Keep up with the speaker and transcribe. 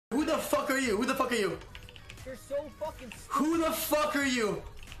you? Who the fuck are you? You're so fucking stupid. Who the fuck are you?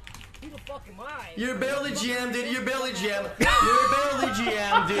 Who the fuck am I? You're barely GM, dude. You're barely GM. You're barely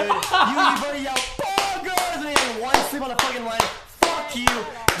GM, dude. You've already yelled bonkers and you had one sleep on the fucking line. Fuck you.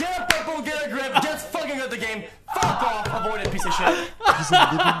 Get a purple, get a grip. Just fucking get the game. Fuck off. Avoid it, piece of shit. He's a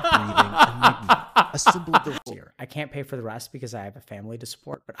living, breathing enigma. A symbol of the year. I can't pay for the rest because I have a family to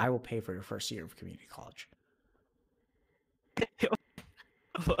support, but I will pay for your first year of community college.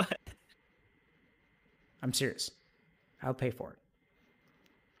 What? I'm serious. I'll pay for it.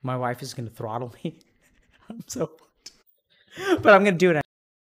 My wife is going to throttle me. I'm so fucked. But I'm going to do it.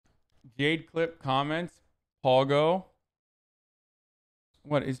 Jade Clip comments. Pogo.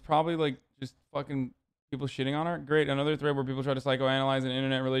 What is probably like just fucking people shitting on her? Great. Another thread where people try to psychoanalyze an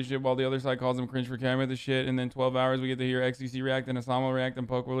internet relationship while the other side calls them cringe for caring about the shit. And then 12 hours we get to hear XQC react and Hasan will react and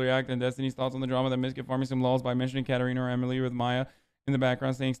Poke will react and Destiny's thoughts on the drama that Miss farming some lulls by mentioning Katarina or Emily with Maya in the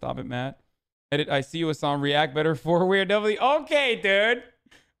background saying stop it, Matt. Edit, I see you, Hasan. React better for weird W. Okay, dude.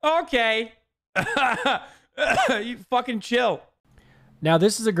 Okay. You fucking chill. Now,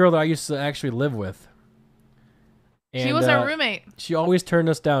 this is a girl that I used to actually live with. And, she was our roommate. She always turned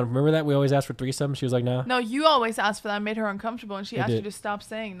us down. Remember that? We always asked for threesome. She was like, no. No, you always asked for that. Made her uncomfortable, and she I asked did. you to stop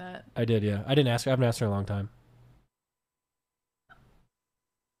saying that. I did, yeah. I didn't ask her. I haven't asked her in a long time.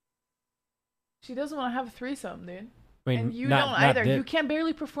 She doesn't want to have a threesome, dude. I mean, and you not don't either. Dick. You can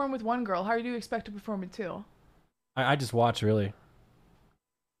barely perform with one girl. How do you expect to perform with two? I just watch, really.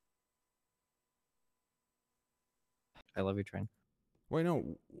 I love you, Train. Wait, no.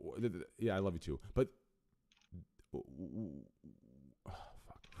 Yeah, I love you too. But fuck.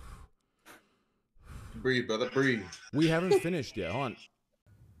 Breathe, brother, breathe. We haven't finished yet. Hold on.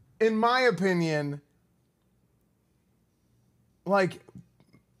 In my opinion, like,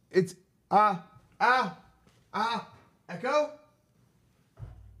 it's echo.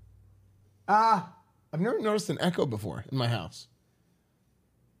 I've never noticed an echo before in my house.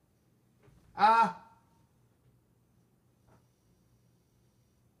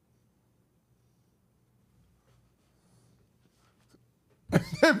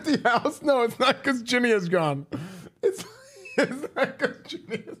 Empty house? No, it's not because Jinny is gone. It's not because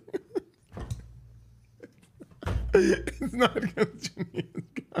Jinny is gone. It's not because Jinny is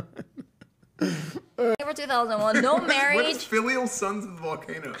gone. For 2001, no marriage. What is filial sons of the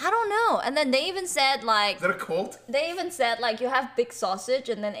volcano? I don't know. And then they even said like. Is that a cult? They even said like you have big sausage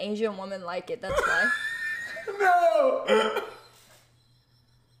and then Asian women like it. That's why. No.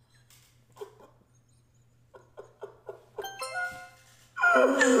 Said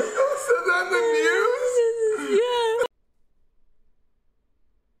that in the news? Yeah.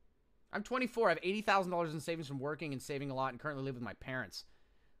 I'm 24. I have $80,000 in savings from working and saving a lot and currently live with my parents.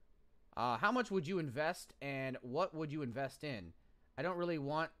 How much would you invest and what would you invest in? I don't really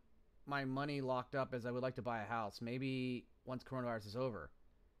want my money locked up as I would like to buy a house. Maybe once coronavirus is over.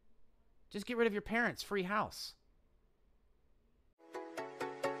 Just get rid of your parents. Free house.